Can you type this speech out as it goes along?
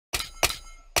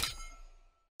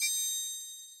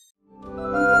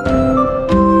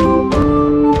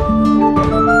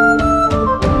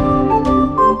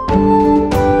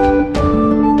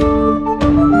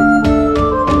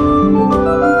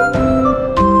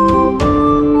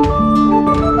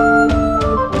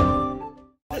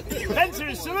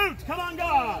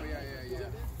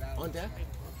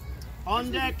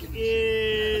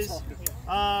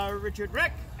Richard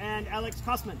Rick and Alex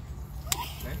Kosman.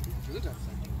 Okay. To the touch.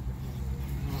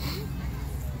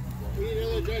 We need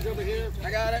another judge over here. I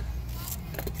got it.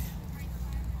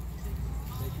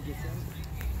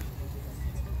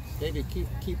 David,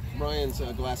 keep Ryan's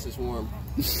glasses warm.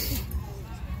 What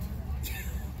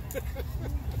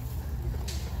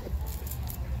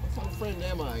kind of friend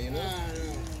am I, you know?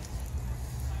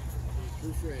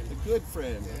 Good friend. A good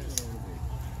friend. Yes.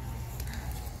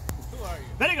 Who are you?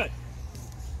 Very good.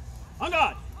 On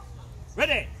guard.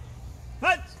 Ready.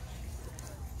 Fence.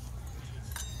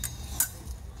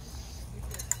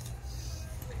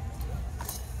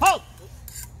 Halt.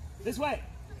 This way.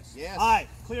 Yes. Aye.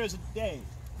 Clear as a day.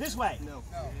 This way. No.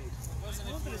 No. I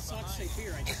love that his socks say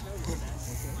beer. I just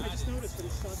noticed that. I just noticed that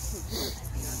his socks say beer.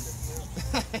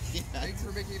 Yeah. Thanks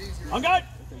for making it easier. On guard.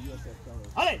 That's a USF color.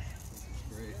 Allez.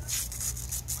 Great.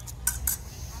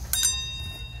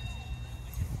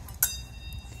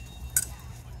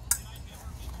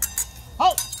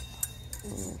 Halt.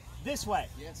 This way.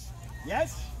 Yes.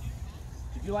 Yes?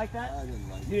 Did you like that? I didn't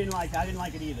like You didn't like that. I didn't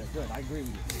like it either. Good. I agree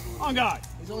with you. On guard.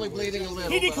 He's only bleeding a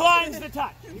little. He but- declines the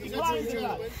touch. He declines the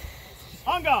touch.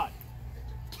 On guard.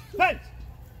 Fence.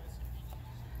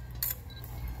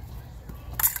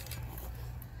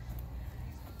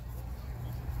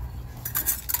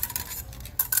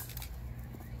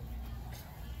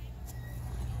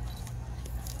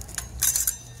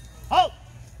 Halt.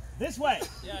 This way.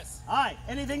 Yes. Aye.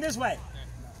 Anything this way?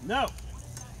 No.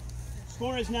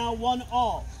 Score is now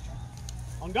 1-all.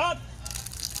 On guard.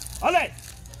 Allez.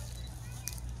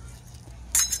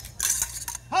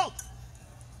 Halt.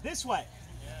 This way.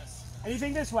 Yes.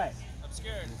 Anything this way? I'm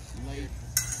scared. Late.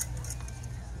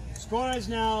 Score is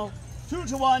now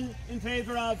 2-1 in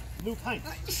favor of Luke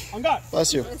Heinze. On guard.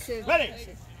 Bless you. Ready.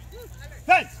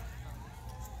 Fence.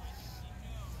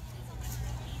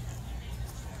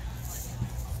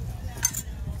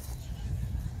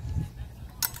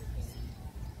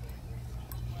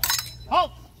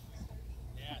 Halt.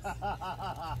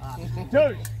 Dude.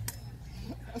 I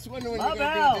was wondering when La you're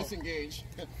going Belle. to be disengaged.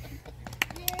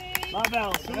 La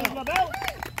Belle. Salute La Belle.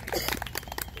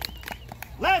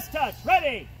 Last touch.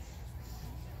 Ready.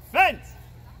 Fence.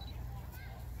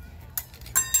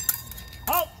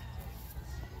 Halt.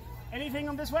 Anything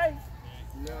on this way?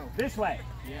 No. This way.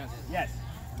 Yes. Yes.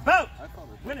 Bout. I thought it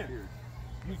was Winner. weird.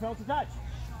 You felt a touch.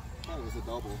 I thought it was a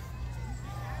double.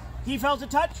 He felt a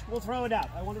touch. We'll throw it out.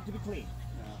 I want it to be clean.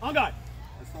 On guard.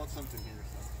 I felt something here.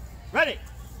 So. Ready.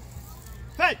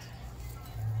 Fence.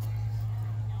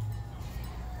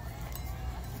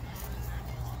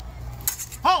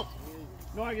 Halt.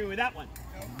 No arguing with that one.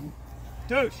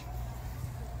 Douche.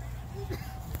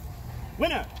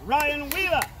 Winner, Ryan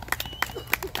Wheeler.